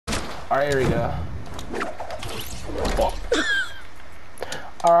Alright, here we go.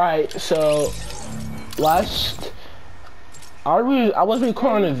 Alright, so I was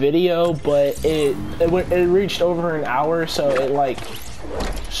recording a video, but it reached over an hour, so it like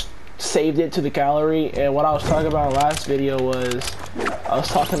saved it to the gallery. And what I was talking about in the last video was I was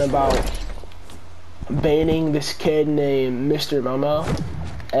talking about banning this kid named Mr. Momo,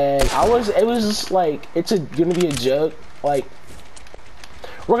 and it was just like gonna be a joke. Like,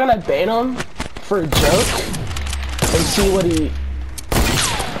 we're gonna ban him for a joke and see what he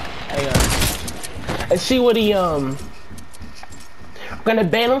we're gonna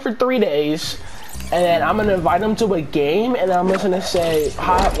ban him for 3 days, and then I'm gonna invite him to a game, and I'm just gonna say,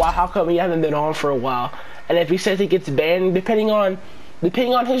 how come he hasn't been on for a while? And if he says he gets banned, depending on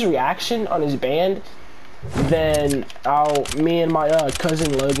his reaction on his ban, then me and my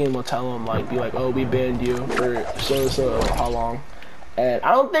cousin Logan will tell him, like, be like, oh, we banned you for so how long? And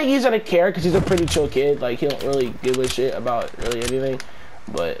I don't think he's gonna care, because he's a pretty chill kid. Like, he don't really give a shit about really anything.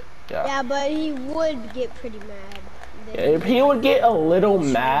 But yeah. Yeah, but he would get pretty mad. If he would get a little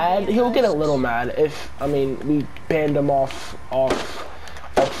mad, he'll get a little mad if, I mean, we banned him off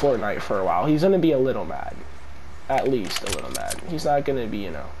Fortnite for a while. He's gonna be a little mad, at least a little mad. He's not gonna be,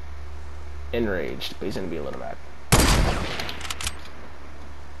 you know, enraged, but he's gonna be a little mad.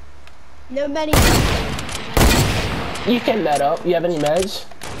 No many. You can med up. You have any meds?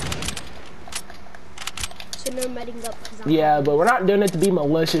 So no medding up. Yeah, but we're not doing it to be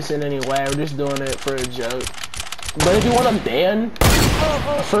malicious in any way. We're just doing it for a joke. But if you want to ban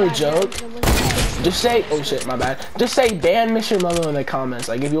for a joke, just say, oh shit, my bad. Just say ban Mr. Momo in the comments.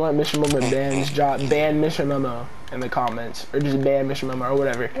 Like, if you want Mr. Momo banned, just drop ban Mr. Momo in the comments, or just ban Mr. Momo or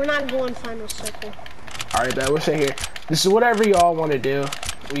whatever. We're not going final circle. All right, bet. We'll sit here. This is whatever y'all want to do.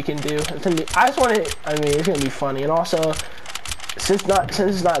 We can do. It's gonna be, I just want to. I mean, it's gonna be funny, and also, since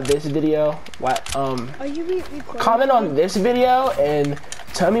it's not this video, Are you recording? Comment on this video and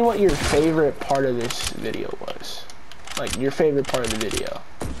tell me what your favorite part of this video was. Like, your favorite part of the video.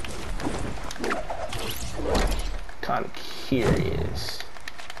 Kind of curious.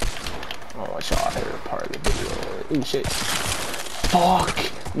 I don't know what y'all favorite part of the video was. Ooh, shit. Fuck!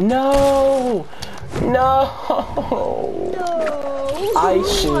 No! No! No!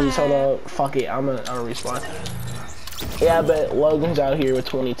 Ice shoes. Hold on. Fuck it. I'm gonna respawn. Yeah, but Logan's out here with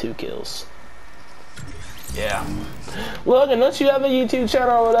 22 kills. Yeah. Logan, don't you have a YouTube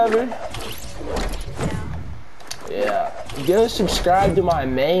channel or whatever? Yeah. Go subscribe to my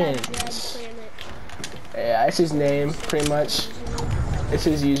man. Yeah, that's his name, pretty much. It's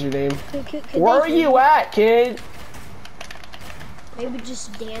his username. Where are you at, kid? Maybe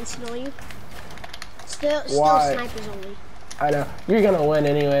just dancing on you. Still snipers only. I know. You're gonna win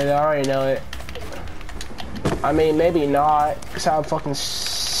anyway, though. I already know it. I mean, maybe not, because I'm fucking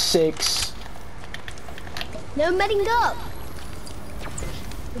 6. No medding up.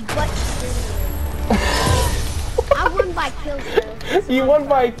 I won by kills, though. You won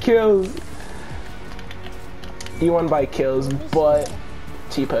by kills. You won by kills, but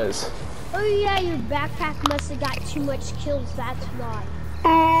T-Pez. Oh yeah, your backpack must have got too much kills, that's why.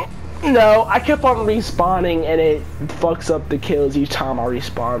 No, I kept on respawning, and it fucks up the kills each time I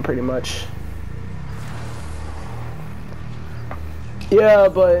respawn, pretty much. Yeah,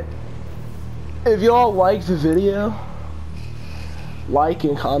 but if y'all like the video, like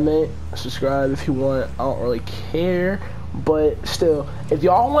and comment, subscribe if you want. I don't really care, but still, if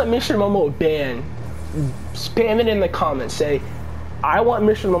y'all want Mr. Momo banned, spam it in the comments. Say, I want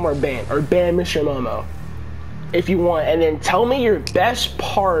Mr. Momo banned, or ban Mr. Momo, if you want, and then tell me your best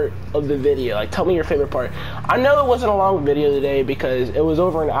part of the video. Like, tell me your favorite part. I know it wasn't a long video today because it was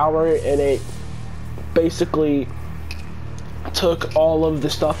over an hour, and it basically took all of the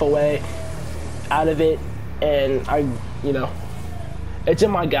stuff away out of it, and you know, it's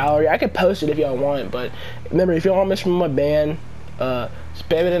in my gallery. I could post it if y'all want, but remember, if y'all want Mr. Momo banned,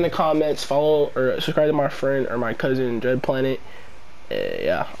 spam it in the comments, follow or subscribe to my friend or my cousin Dread Planet.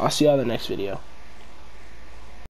 Yeah, I'll see y'all in the next video.